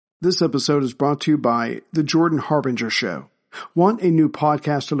This episode is brought to you by The Jordan Harbinger Show. Want a new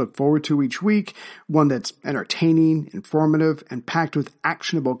podcast to look forward to each week? One that's entertaining, informative, and packed with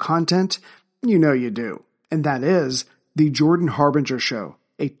actionable content? You know you do. And that is The Jordan Harbinger Show,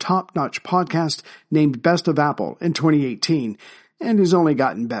 a top-notch podcast named Best of Apple in 2018, and has only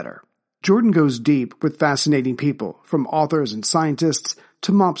gotten better. Jordan goes deep with fascinating people, from authors and scientists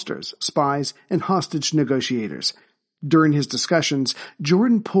to mobsters, spies, and hostage negotiators. During his discussions,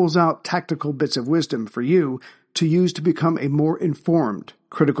 Jordan pulls out tactical bits of wisdom for you to use to become a more informed,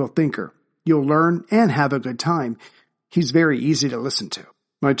 critical thinker. You'll learn and have a good time. He's very easy to listen to.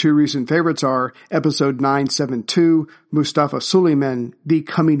 My two recent favorites are Episode 972, Mustafa Suleyman, The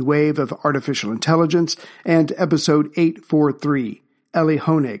Coming Wave of Artificial Intelligence, and Episode 843, Elie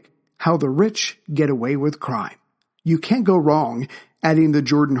Honig, How the Rich Get Away with Crime. You can't go wrong adding The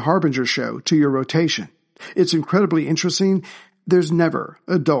Jordan Harbinger Show to your rotation. It's incredibly interesting. There's never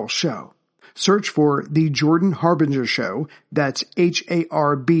a dull show. Search for The Jordan Harbinger Show, that's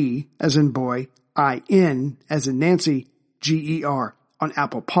H-A-R-B as in boy, I-N as in Nancy, G-E-R, on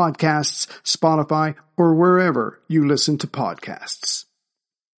Apple Podcasts, Spotify, or wherever you listen to podcasts.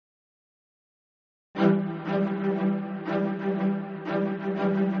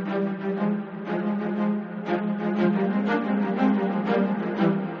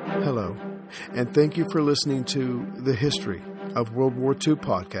 Hello, and thank you for listening to The History of World War II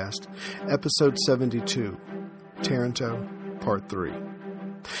podcast, episode 72, Taranto, part 3.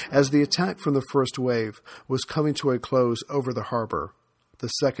 As the attack from the first wave was coming to a close over the harbor, the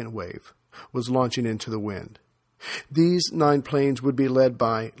second wave was launching into the wind. These 9 planes would be led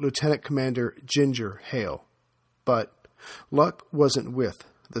by Lieutenant Commander Ginger Hale, but luck wasn't with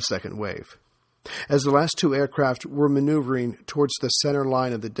the second wave. As the last 2 aircraft were maneuvering towards the center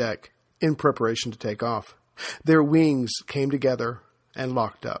line of the deck in preparation to take off, their wings came together and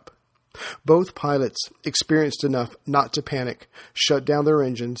locked up. Both pilots, experienced enough not to panic, shut down their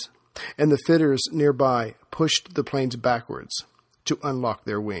engines, and the fitters nearby pushed the planes backwards to unlock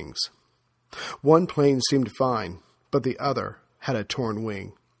their wings. One plane seemed fine, but the other had a torn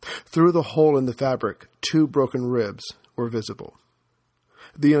wing. Through the hole in the fabric, 2 broken ribs were visible.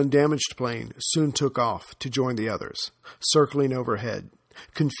 The undamaged plane soon took off to join the others, circling overhead,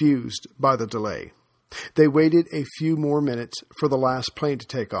 confused by the delay. They waited a few more minutes for the last plane to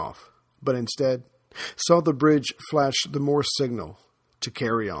take off, but instead saw the bridge flash the Morse signal to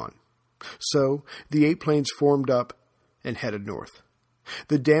carry on. So the 8 planes formed up and headed north.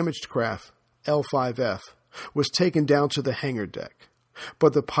 The damaged craft, L5F, was taken down to the hangar deck,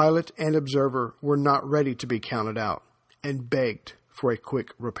 but the pilot and observer were not ready to be counted out and begged for a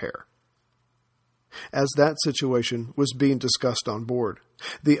quick repair. As that situation was being discussed on board,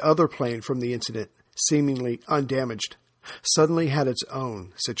 the other plane from the incident, seemingly undamaged, suddenly had its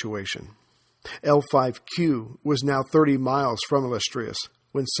own situation. L5Q was now 30 miles from Illustrious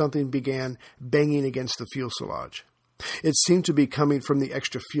when something began banging against the fuselage. It seemed to be coming from the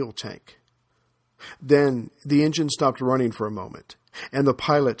extra fuel tank. Then the engine stopped running for a moment, and the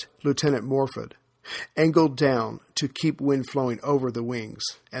pilot, Lieutenant Morford, angled down to keep wind flowing over the wings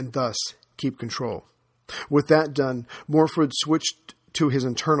and thus keep control. With that done, Morford switched to his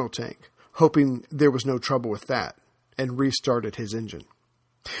internal tank, hoping there was no trouble with that, and restarted his engine.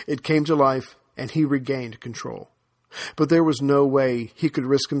 It came to life, and he regained control. But there was no way he could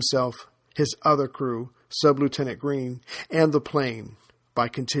risk himself, his other crew, Sub-Lieutenant Green, and the plane by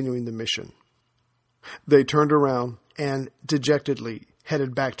continuing the mission. They turned around and dejectedly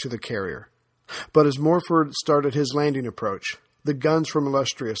headed back to the carrier. But as Morford started his landing approach, the guns from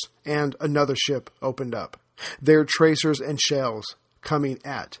Illustrious and another ship opened up, their tracers and shells coming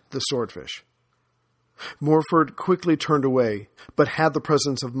at the Swordfish. Morford quickly turned away, but had the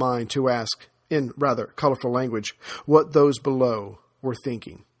presence of mind to ask, in rather colorful language, what those below were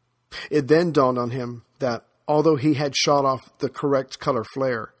thinking. It then dawned on him that, although he had shot off the correct color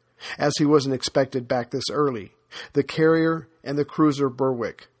flare, as he wasn't expected back this early, the carrier and the cruiser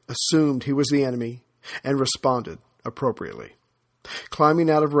Berwick assumed he was the enemy and responded appropriately. Climbing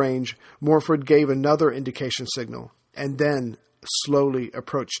out of range, Morford gave another indication signal and then slowly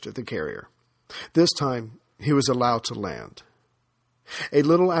approached the carrier. This time, he was allowed to land. A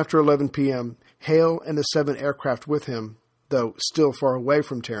little after 11 p.m., Hale and the 7 aircraft with him, though still far away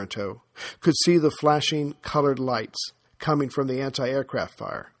from Taranto, could see the flashing colored lights coming from the anti-aircraft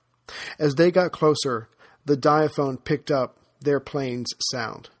fire. As they got closer, the diaphone picked up their plane's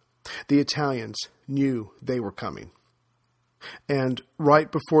sound. The Italians knew they were coming. And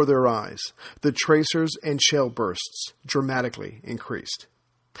right before their eyes, the tracers and shell bursts dramatically increased.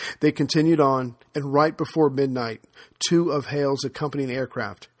 They continued on, and right before midnight, 2 of Hale's accompanying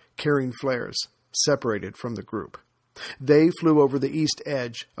aircraft carrying flares, separated from the group. They flew over the east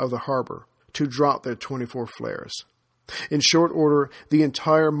edge of the harbor to drop their 24 flares. In short order, the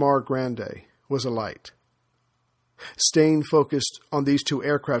entire Mar Grande was alight. Staying focused on these two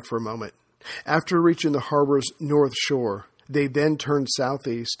aircraft for a moment, after reaching the harbor's north shore, they then turned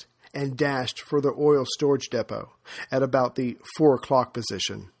southeast and dashed for the oil storage depot at about the 4 o'clock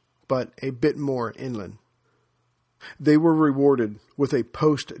position, but a bit more inland. They were rewarded with a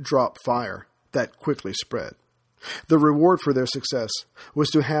post-drop fire that quickly spread. The reward for their success was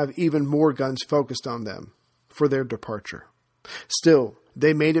to have even more guns focused on them for their departure. Still,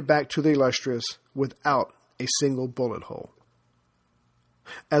 they made it back to the Illustrious without a single bullet hole.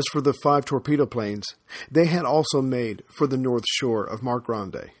 As for the 5 torpedo planes, they had also made for the north shore of Mar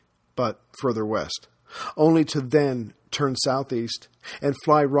Grande, but further west, only to then turn southeast and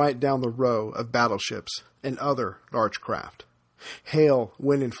fly right down the row of battleships and other large craft. Hale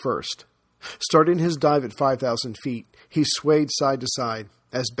went in first. Starting his dive at 5,000 feet, he swayed side to side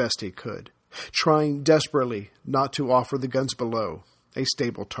as best he could, trying desperately not to offer the guns below a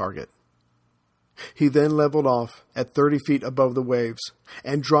stable target. He then leveled off at 30 feet above the waves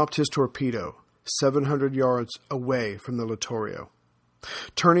and dropped his torpedo 700 yards away from the Littorio.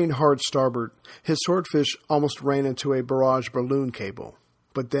 Turning hard starboard, his swordfish almost ran into a barrage balloon cable,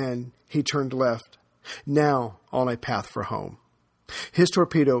 but then he turned left, now on a path for home. His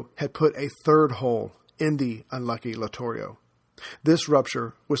torpedo had put a third hole in the unlucky Littorio. This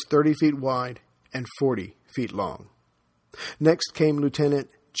rupture was 30 feet wide and 40 feet long. Next came Lieutenant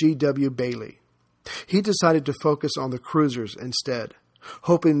G.W. Bailey. He decided to focus on the cruisers instead,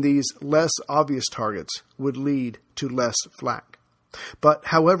 hoping these less obvious targets would lead to less flak. But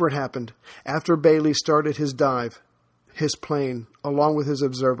however it happened, after Bailey started his dive, his plane, along with his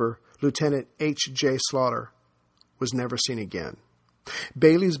observer, Lieutenant H.J. Slaughter, was never seen again.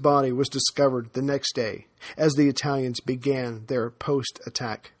 Bailey's body was discovered the next day as the Italians began their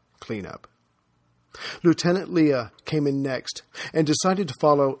post-attack cleanup. Lieutenant Leah came in next and decided to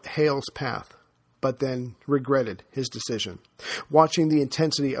follow Hale's path, but then regretted his decision, watching the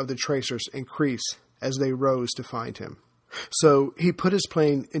intensity of the tracers increase as they rose to find him. So he put his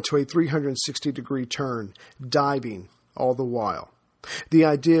plane into a 360-degree turn, diving all the while. The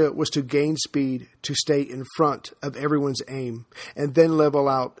idea was to gain speed to stay in front of everyone's aim and then level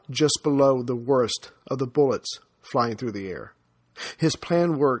out just below the worst of the bullets flying through the air. His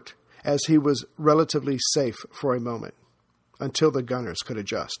plan worked as he was relatively safe for a moment, until the gunners could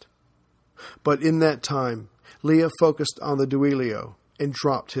adjust. But in that time, Leah focused on the Duilio and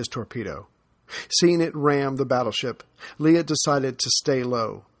dropped his torpedo. Seeing it ram the battleship, Leah decided to stay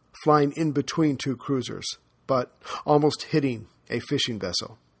low, flying in between 2 cruisers, but almost hitting a fishing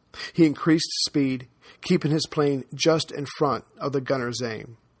vessel. He increased speed, keeping his plane just in front of the gunner's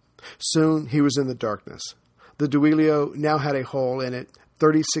aim. Soon he was in the darkness. The Duilio now had a hole in it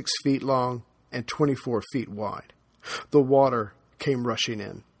 36 feet long and 24 feet wide. The water came rushing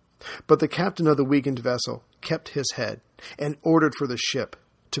in. But the captain of the weakened vessel kept his head and ordered for the ship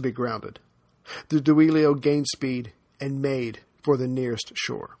to be grounded. The Duilio gained speed and made for the nearest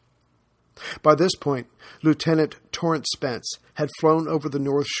shore. By this point, Lieutenant Torrance Spence had flown over the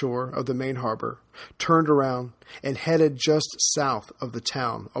north shore of the main harbor, turned around, and headed just south of the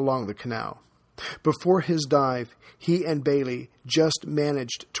town along the canal. Before his dive, he and Bailey just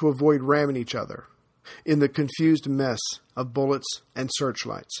managed to avoid ramming each other in the confused mess of bullets and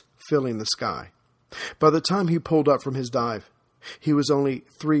searchlights filling the sky. By the time he pulled up from his dive, he was only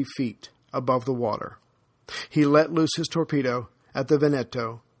 3 feet above the water. He let loose his torpedo at the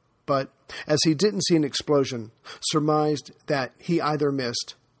Veneto, but as he didn't see an explosion, surmised that he either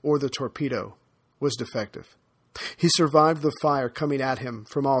missed or the torpedo was defective. He survived the fire coming at him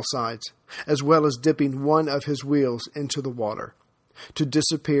from all sides, as well as dipping one of his wheels into the water, to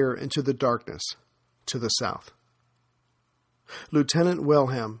disappear into the darkness to the south. Lieutenant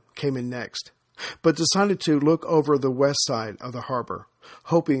Wellham came in next, but decided to look over the west side of the harbor,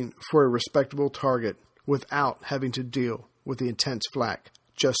 hoping for a respectable target without having to deal with the intense flak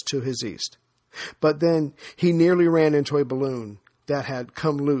just to his east. But then he nearly ran into a balloon that had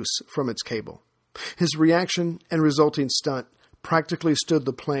come loose from its cable. His reaction and resulting stunt practically stood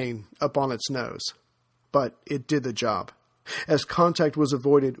the plane up on its nose, but it did the job, as contact was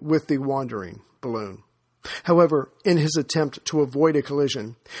avoided with the wandering balloon. However, in his attempt to avoid a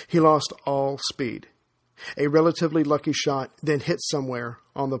collision, he lost all speed. A relatively lucky shot then hit somewhere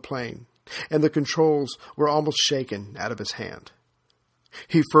on the plane, and the controls were almost shaken out of his hand.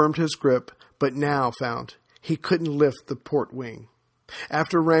 He firmed his grip, but now found he couldn't lift the port wing.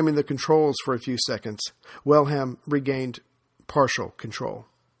 After ramming the controls for a few seconds, Wellham regained partial control.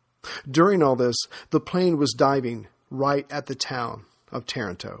 During all this, the plane was diving right at the town of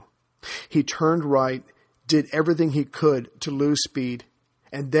Taranto. He turned right, did everything he could to lose speed,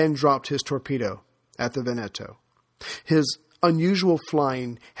 and then dropped his torpedo at the Veneto. His unusual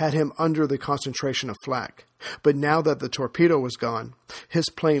flying had him under the concentration of flak, but now that the torpedo was gone, his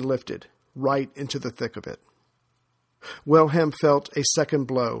plane lifted right into the thick of it. Wilhelm felt a second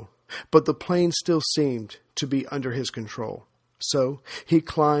blow, but the plane still seemed to be under his control, so he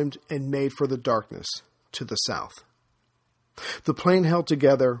climbed and made for the darkness to the south. The plane held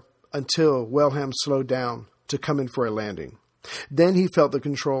together until Wilhelm slowed down to come in for a landing. Then he felt the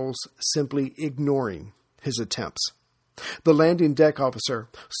controls simply ignoring his attempts. The landing deck officer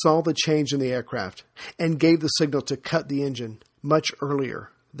saw the change in the aircraft and gave the signal to cut the engine much earlier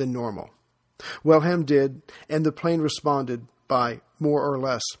than normal. Wilhelm did, and the plane responded by, more or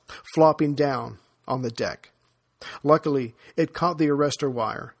less, flopping down on the deck. Luckily, it caught the arrestor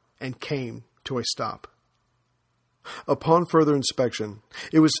wire and came to a stop. Upon further inspection,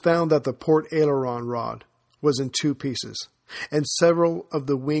 it was found that the port aileron rod was in two pieces, and several of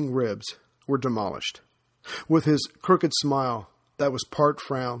the wing ribs were demolished. With his crooked smile that was part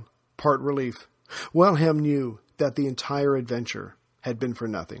frown, part relief, Wilhelm knew that the entire adventure had been for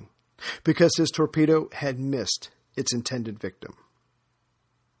nothing, because his torpedo had missed its intended victim.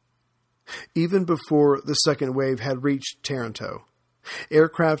 Even before the second wave had reached Taranto,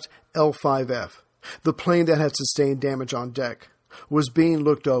 aircraft L-5F, the plane that had sustained damage on deck, was being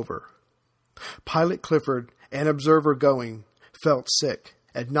looked over. Pilot Clifford and observer Going felt sick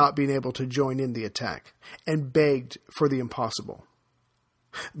at not being able to join in the attack and begged for the impossible.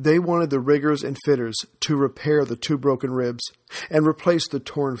 They wanted the riggers and fitters to repair the two broken ribs and replace the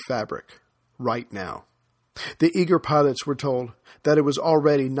torn fabric right now. The eager pilots were told that it was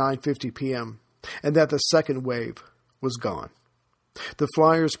already 9:50 p.m. and that the second wave was gone. The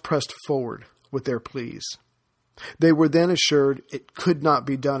flyers pressed forward with their pleas. They were then assured it could not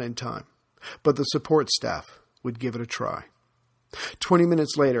be done in time, but the support staff would give it a try. 20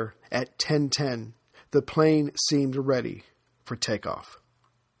 minutes later, at 10:10, the plane seemed ready for takeoff.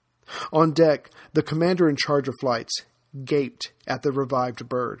 On deck, the commander in charge of flights gaped at the revived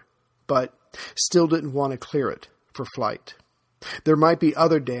bird, but still didn't want to clear it for flight. There might be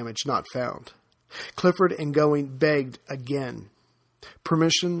other damage not found. Clifford and Going begged again.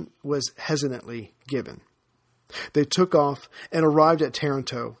 Permission was hesitantly given. They took off and arrived at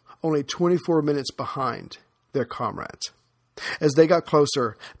Taranto only 24 minutes behind their comrades. As they got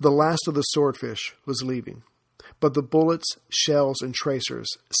closer, the last of the swordfish was leaving, but the bullets, shells, and tracers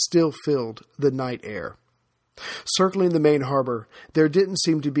still filled the night air. Circling the main harbor, there didn't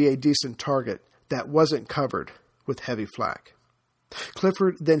seem to be a decent target that wasn't covered with heavy flak.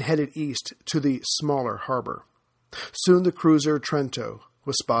 Clifford then headed east to the smaller harbor. Soon the cruiser Trento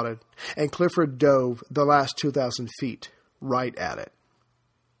was spotted, and Clifford dove the last 2,000 feet right at it.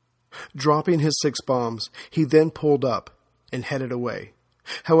 Dropping his 6 bombs, he then pulled up and headed away.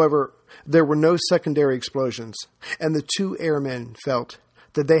 However, there were no secondary explosions, and the 2 airmen felt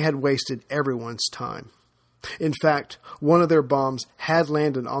that they had wasted everyone's time. In fact, one of their bombs had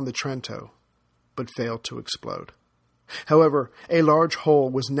landed on the Trento, but failed to explode. However, a large hole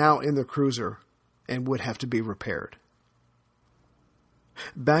was now in the cruiser and would have to be repaired.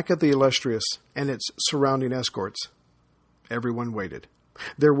 Back at the Illustrious and its surrounding escorts, everyone waited.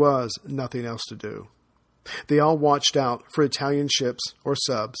 There was nothing else to do. They all watched out for Italian ships or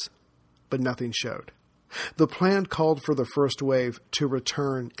subs, but nothing showed. The plan called for the first wave to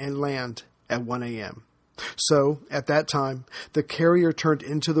return and land at 1 a.m. So, at that time, the carrier turned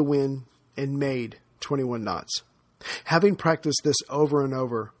into the wind and made 21 knots. Having practiced this over and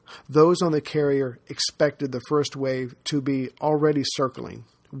over, those on the carrier expected the first wave to be already circling,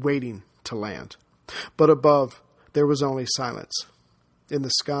 waiting to land. But above, there was only silence, in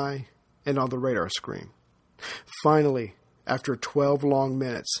the sky and on the radar screen. Finally, after 12 long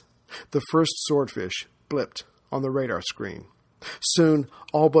minutes, the first swordfish blipped on the radar screen. Soon,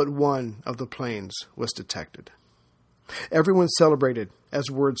 all but one of the planes was detected. Everyone celebrated as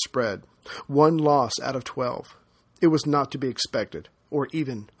word spread. 1 loss out of 12. It was not to be expected, or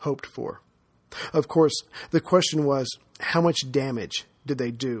even hoped for. Of course, the question was, how much damage did they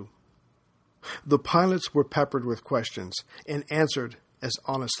do? The pilots were peppered with questions and answered as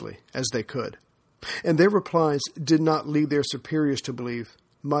honestly as they could. And their replies did not lead their superiors to believe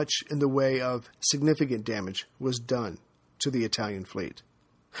much in the way of significant damage was done to the Italian fleet.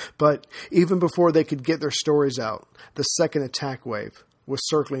 But even before they could get their stories out, the second attack wave was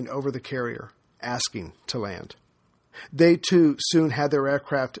circling over the carrier, asking to land. They too soon had their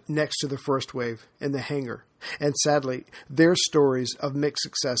aircraft next to the first wave in the hangar, and sadly, their stories of mixed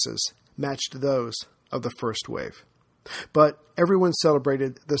successes matched those of the first wave. But everyone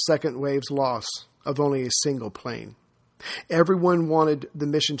celebrated the second wave's loss of only a single plane. Everyone wanted the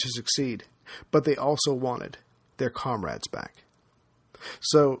mission to succeed, but they also wanted their comrades back.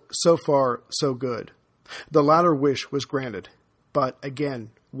 So far, so good. The latter wish was granted, but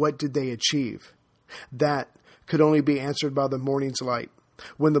again, what did they achieve? That could only be answered by the morning's light,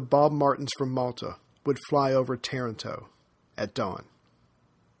 when the Bob Martins from Malta would fly over Taranto at dawn.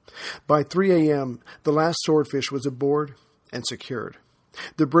 By 3 a.m., the last swordfish was aboard and secured.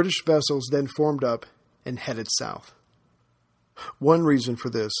 The British vessels then formed up and headed south. One reason for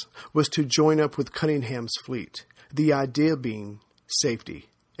this was to join up with Cunningham's fleet, the idea being safety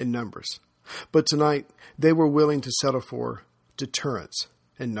in numbers. But tonight, they were willing to settle for deterrence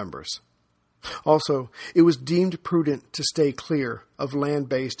in numbers. Also, it was deemed prudent to stay clear of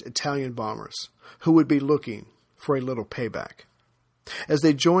land-based Italian bombers who would be looking for a little payback. As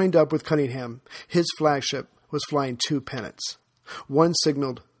they joined up with Cunningham, his flagship was flying 2 pennants. One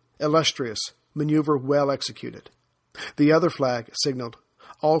signaled, "Illustrious, maneuver well executed." The other flag signaled,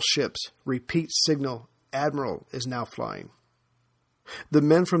 "All ships, repeat signal, Admiral is now flying." The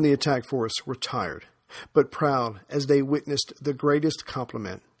men from the attack force were tired, but proud as they witnessed the greatest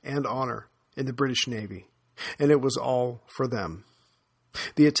compliment and honor in the British Navy, and it was all for them.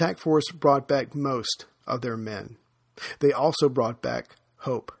 The attack force brought back most of their men. They also brought back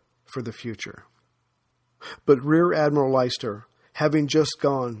hope for the future. But Rear Admiral Leicester, having just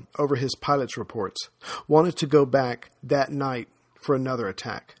gone over his pilot's reports, wanted to go back that night for another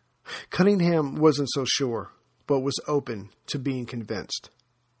attack. Cunningham wasn't so sure, but was open to being convinced.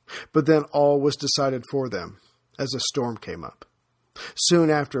 But then all was decided for them as a storm came up. Soon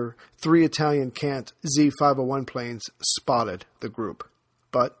after, 3 Italian Cant Z-501 planes spotted the group,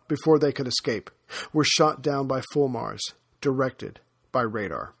 but before they could escape, were shot down by Fulmars, directed by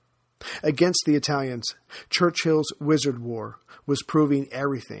radar. Against the Italians, Churchill's Wizard War was proving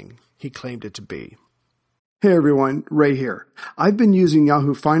everything he claimed it to be. Hey everyone, Ray here. I've been using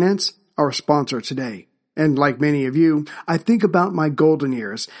Yahoo Finance, our sponsor today. And like many of you, I think about my golden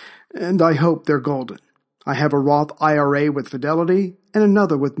years, and I hope they're golden. I have a Roth IRA with Fidelity and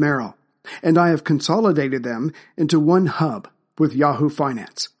another with Merrill, and I have consolidated them into one hub with Yahoo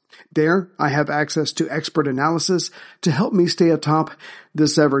Finance. There, I have access to expert analysis to help me stay atop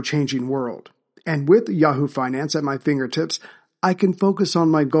this ever-changing world. And with Yahoo Finance at my fingertips, I can focus on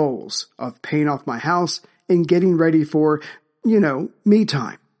my goals of paying off my house and getting ready for, me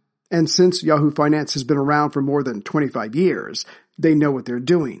time. And since Yahoo Finance has been around for more than 25 years, they know what they're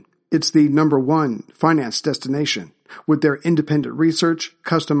doing. It's the #1 finance destination, with their independent research,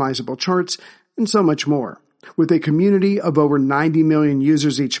 customizable charts, and so much more. With a community of over 90 million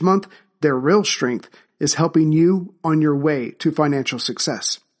users each month, their real strength is helping you on your way to financial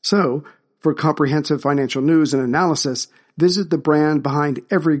success. So, for comprehensive financial news and analysis, visit the brand behind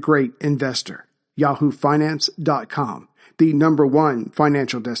every great investor, yahoofinance.com, the #1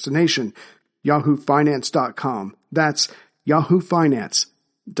 financial destination, yahoofinance.com. That's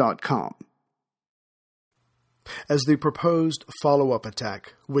yahoofinance.com. As the proposed follow-up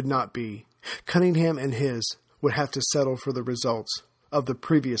attack would not be, Cunningham and his would have to settle for the results of the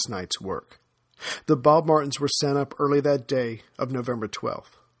previous night's work. The Bob Martins were sent up early that day of November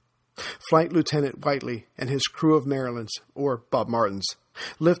 12th. Flight Lieutenant Whiteley and his crew of Marylands, or Bob Martins,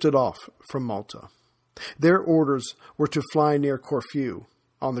 lifted off from Malta. Their orders were to fly near Corfu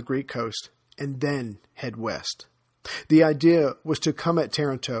on the Greek coast and then head west. The idea was to come at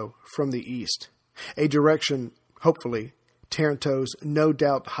Taranto from the east, a direction, hopefully, Taranto's no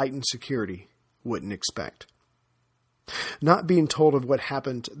doubt heightened security wouldn't expect. Not being told of what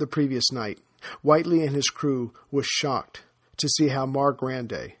happened the previous night, Whiteley and his crew was shocked to see how Mar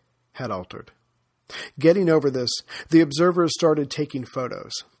Grande had altered. Getting over this, the observers started taking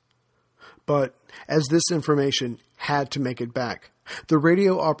photos. But as this information had to make it back, the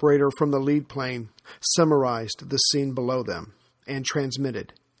radio operator from the lead plane summarized the scene below them and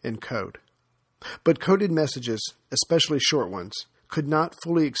transmitted in code. But coded messages, especially short ones, could not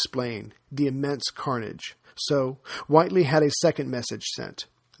fully explain the immense carnage, so Whiteley had a second message sent,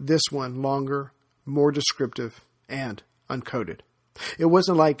 this one longer, more descriptive, and uncoded. It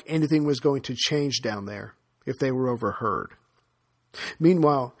wasn't like anything was going to change down there if they were overheard.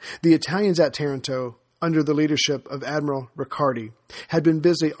 Meanwhile, the Italians at Taranto, under the leadership of Admiral Riccardi, had been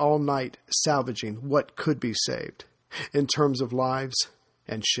busy all night salvaging what could be saved, in terms of lives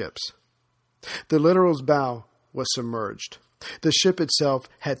and ships. The Littoral's bow was submerged. The ship itself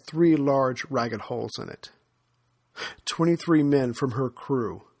had 3 large ragged holes in it. 23 men from her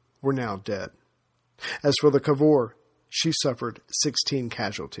crew were now dead. As for the Cavour, she suffered 16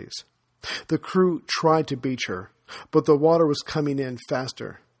 casualties. The crew tried to beach her, but the water was coming in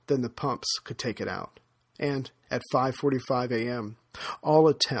faster than the pumps could take it out. And at 5:45 a.m., all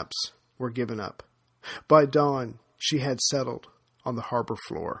attempts were given up. By dawn, she had settled on the harbor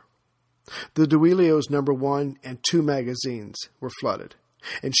floor. The Duilio's No. 1 and 2 magazines were flooded,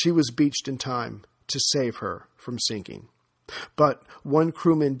 and she was beached in time to save her from sinking. But one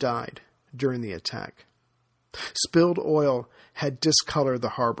crewman died during the attack. Spilled oil had discolored the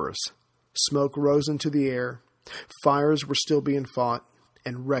harbors. Smoke rose into the air, fires were still being fought,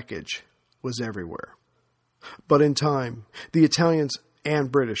 and wreckage was everywhere. But in time, the Italians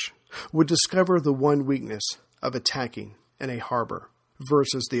and British would discover the one weakness of attacking in a harbor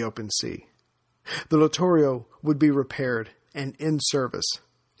versus the open sea. The Littorio would be repaired and in service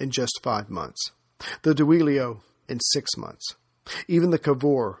in just 5 months. The Duilio in 6 months. Even the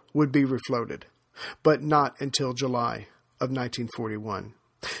Cavour would be refloated, but not until July of 1941.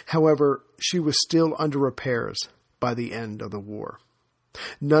 However, she was still under repairs by the end of the war.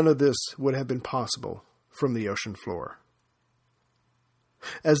 None of this would have been possible from the ocean floor.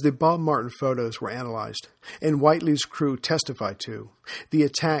 As the Bob Martin photos were analyzed and Whiteley's crew testified to, the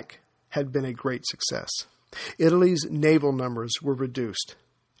attack had been a great success. Italy's naval numbers were reduced,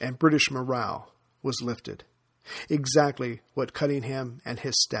 and British morale was lifted. Exactly what Cunningham and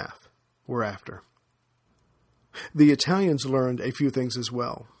his staff were after. The Italians learned a few things as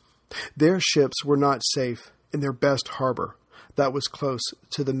well. Their ships were not safe in their best harbor that was close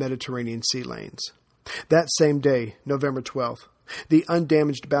to the Mediterranean sea lanes. That same day, November 12th, the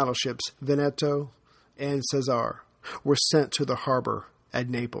undamaged battleships Veneto and Cesar were sent to the harbor at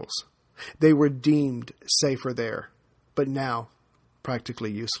Naples. They were deemed safer there, but now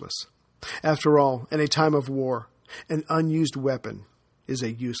practically useless. After all, in a time of war, an unused weapon is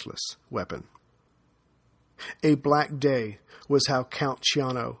a useless weapon. A black day was how Count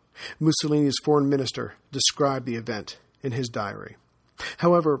Ciano, Mussolini's foreign minister, described the event in his diary.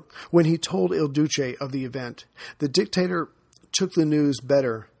 However, when he told Il Duce of the event, the dictator took the news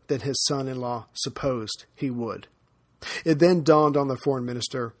better than his son-in-law supposed he would. It then dawned on the foreign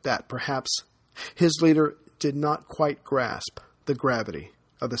minister that perhaps his leader did not quite grasp the gravity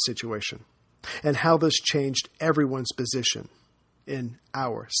of the situation and how this changed everyone's position in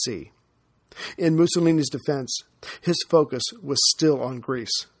our sea. In Mussolini's defense, his focus was still on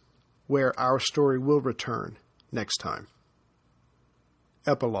Greece, where our story will return next time.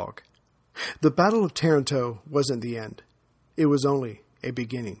 Epilogue. The Battle of Taranto wasn't the end. It was only a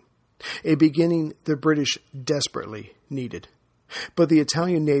beginning. A beginning the British desperately needed. But the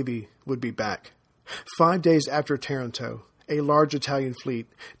Italian Navy would be back. 5 days after Taranto, a large Italian fleet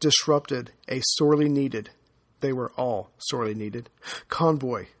disrupted a sorely needed, they were all sorely needed,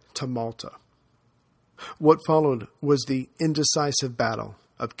 convoy to Malta. What followed was the indecisive battle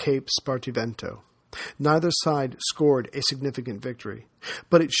of Cape Spartivento. Neither side scored a significant victory,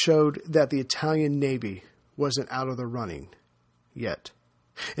 but it showed that the Italian Navy wasn't out of the running yet.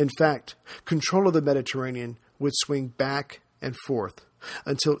 In fact, control of the Mediterranean would swing back and forth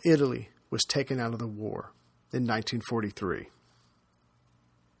until Italy was taken out of the war in 1943.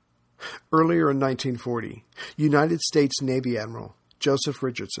 Earlier in 1940, United States Navy Admiral Joseph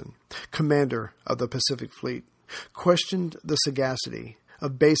Richardson, commander of the Pacific Fleet, questioned the sagacity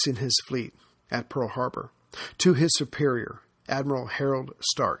of basing his fleet at Pearl Harbor to his superior, Admiral Harold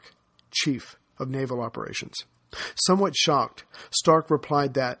Stark, Chief of Naval Operations. Somewhat shocked, Stark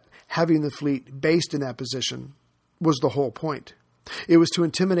replied that having the fleet based in that position was the whole point. It was to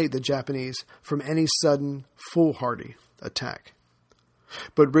intimidate the Japanese from any sudden, foolhardy attack.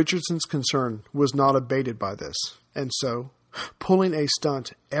 But Richardson's concern was not abated by this, and so, pulling a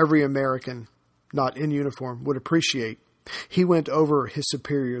stunt every American not in uniform would appreciate, he went over his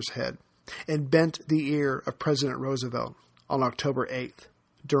superior's head and bent the ear of President Roosevelt on October 8th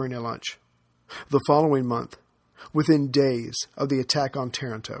during a lunch. The following month, within days of the attack on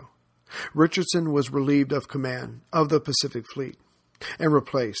Taranto, Richardson was relieved of command of the Pacific Fleet and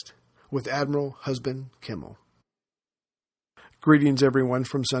replaced with Admiral Husband Kimmel. Greetings, everyone,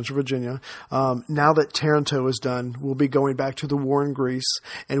 from Central Virginia. Now that Taranto is done, we'll be going back to the war in Greece,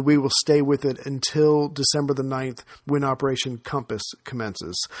 and we will stay with it until December the 9th when Operation Compass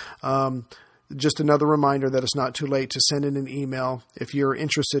commences. Just another reminder that it's not too late to send in an email if you're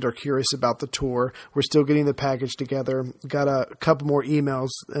interested or curious about the tour. We're still getting the package together. Got a couple more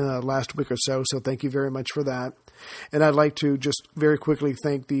emails last week or so thank you very much for that. And I'd like to just very quickly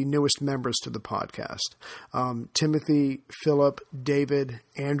thank the newest members to the podcast. Timothy, Philip, David,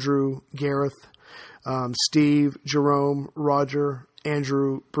 Andrew, Gareth, Steve, Jerome, Roger,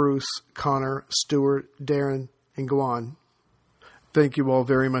 Andrew, Bruce, Connor, Stuart, Darren, and Guan. Thank you all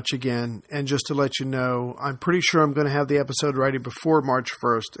very much again. And just to let you know, I'm pretty sure I'm going to have the episode ready before March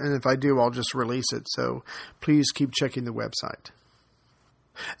 1st. And if I do, I'll just release it. So please keep checking the website.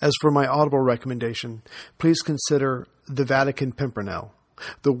 As for my Audible recommendation, please consider The Vatican Pimpernel,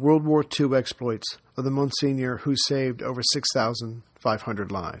 the World War II exploits of the Monsignor who saved over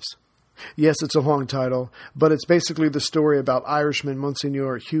 6,500 lives. Yes, it's a long title, but it's basically the story about Irishman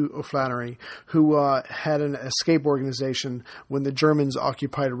Monsignor Hugh O'Flannery, who had an escape organization when the Germans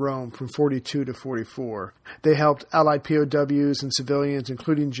occupied Rome from 42 to 44. They helped Allied POWs and civilians,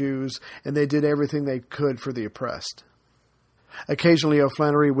 including Jews, and they did everything they could for the oppressed. Occasionally,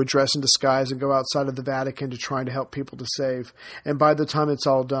 O'Flannery would dress in disguise and go outside of the Vatican to try to help people to save, and by the time it's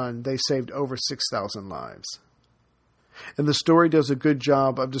all done, they saved over 6,000 lives. And the story does a good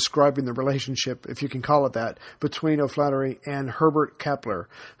job of describing the relationship, if you can call it that, between O'Flannery and Herbert Kepler,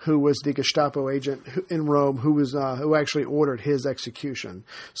 who was the Gestapo agent in Rome who actually ordered his execution.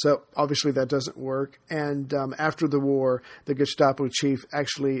 So obviously that doesn't work. And after the war, the Gestapo chief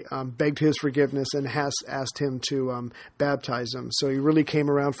actually begged his forgiveness and has asked him to baptize him. So he really came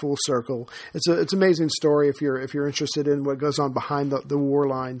around full circle. It's an amazing story if you're interested in what goes on behind the war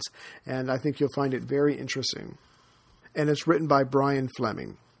lines, and I think you'll find it very interesting. And it's written by Brian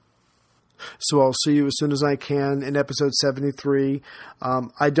Fleming. So I'll see you as soon as I can in episode 73.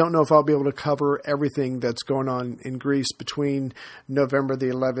 I don't know if I'll be able to cover everything that's going on in Greece between November the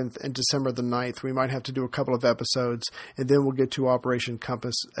 11th and December the 9th. We might have to do a couple of episodes, and then we'll get to Operation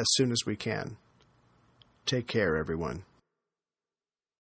Compass as soon as we can. Take care, everyone.